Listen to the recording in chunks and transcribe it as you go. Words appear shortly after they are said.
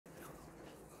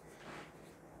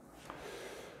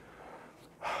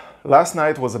Last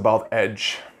night was about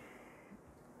Edge.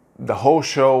 The whole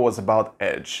show was about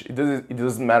Edge. It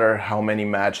doesn't matter how many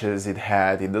matches it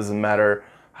had. It doesn't matter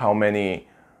how many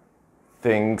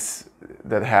things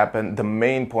that happened. The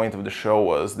main point of the show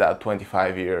was that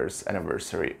 25 years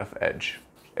anniversary of Edge.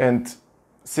 And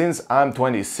since I'm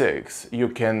 26, you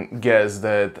can guess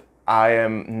that I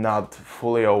am not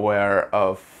fully aware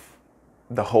of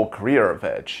the whole career of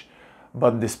Edge.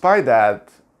 But despite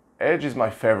that, Edge is my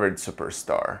favorite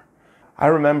superstar. I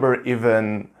remember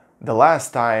even the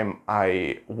last time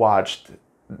I watched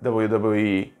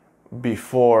WWE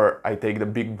before I take the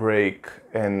big break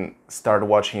and start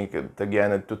watching it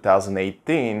again in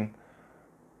 2018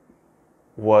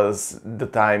 was the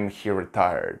time he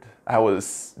retired. I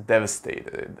was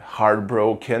devastated,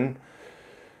 heartbroken,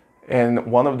 and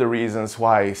one of the reasons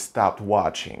why I stopped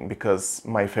watching, because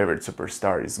my favorite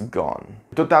superstar is gone.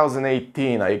 In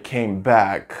 2018 I came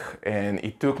back and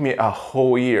it took me a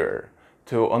whole year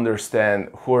to understand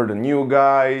who are the new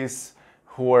guys,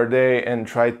 who are they, and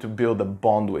try to build a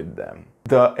bond with them.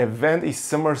 The event is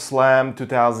SummerSlam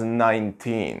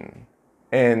 2019,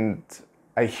 and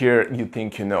I hear you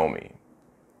think you know me.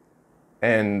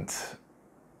 And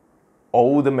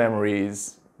all the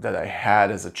memories that I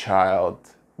had as a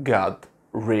child got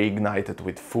reignited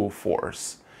with full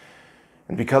force.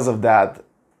 And because of that,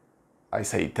 I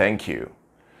say thank you.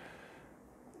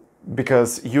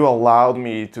 Because you allowed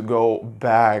me to go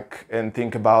back and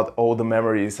think about all the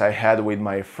memories I had with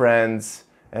my friends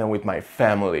and with my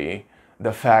family.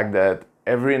 The fact that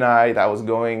every night I was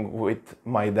going with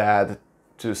my dad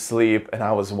to sleep and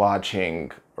I was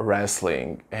watching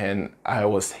wrestling and I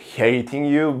was hating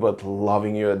you but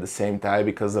loving you at the same time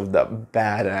because of the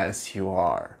badass you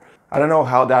are. I don't know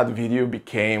how that video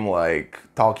became like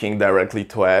talking directly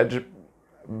to Edge.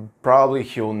 Probably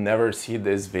he'll never see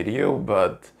this video,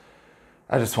 but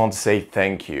I just want to say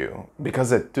thank you,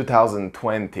 because at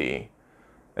 2020,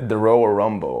 at the Royal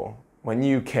Rumble, when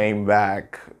you came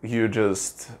back, you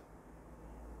just...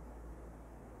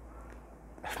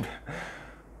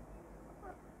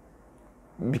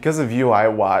 because of you,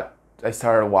 I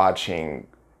started watching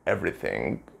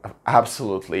everything,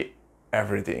 absolutely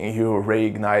everything. You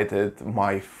reignited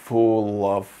my full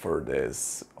love for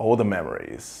this, all the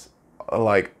memories,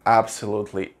 like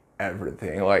absolutely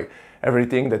everything, like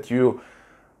everything that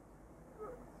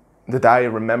I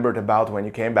remembered about when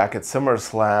you came back at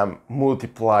SummerSlam,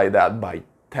 multiply that by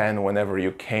 10 whenever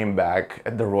you came back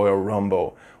at the Royal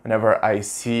Rumble. Whenever I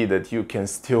see that you can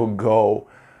still go,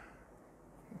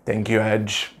 thank you,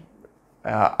 Edge.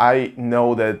 I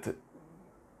know that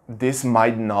this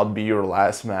might not be your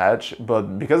last match,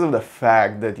 but because of the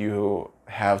fact that you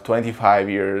have 25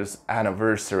 years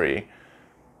anniversary,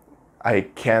 I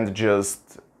can't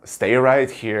just stay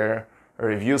right here,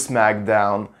 review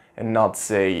SmackDown, and not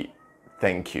say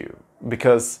thank you,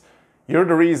 because you're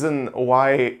the reason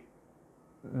why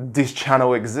this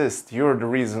channel exists. You're the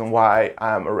reason why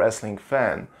I'm a wrestling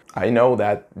fan. I know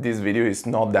that this video is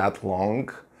not that long,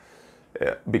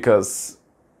 because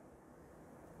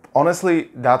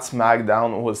honestly that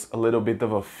SmackDown was a little bit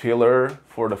of a filler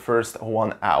for the first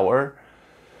 1 hour.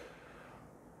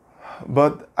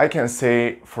 But I can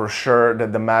say for sure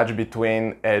that the match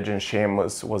between Edge and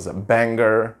Sheamus was a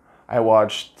banger. I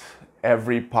watched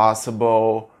every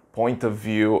possible point of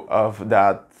view of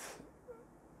that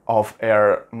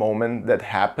off-air moment that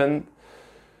happened.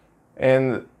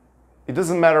 And it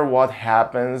doesn't matter what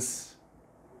happens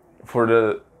for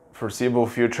the foreseeable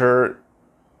future,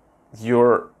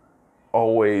 you're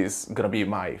always gonna be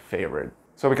my favorite.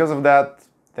 So because of that,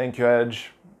 thank you,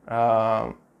 Edge.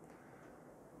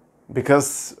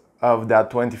 Because of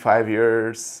that 25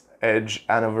 years Edge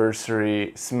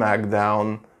anniversary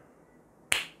SmackDown,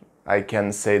 I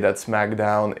can say that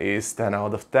SmackDown is 10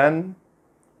 out of 10.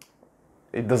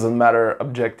 It doesn't matter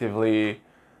objectively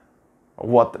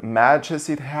what matches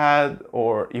it had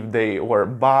or if they were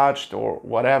botched or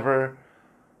whatever.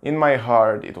 In my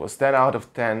heart, it was 10 out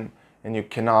of 10, and you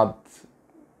cannot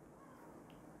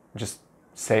just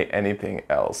say anything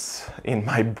else in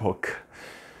my book.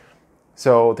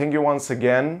 So thank you once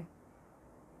again,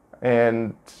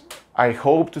 and I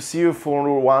hope to see you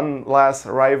for one last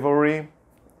rivalry,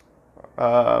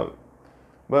 but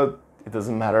it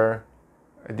doesn't matter.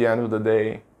 At the end of the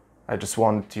day, I just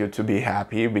want you to be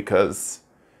happy because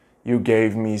you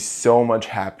gave me so much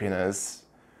happiness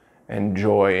and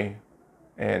joy,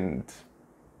 and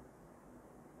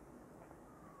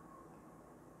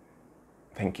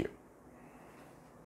thank you.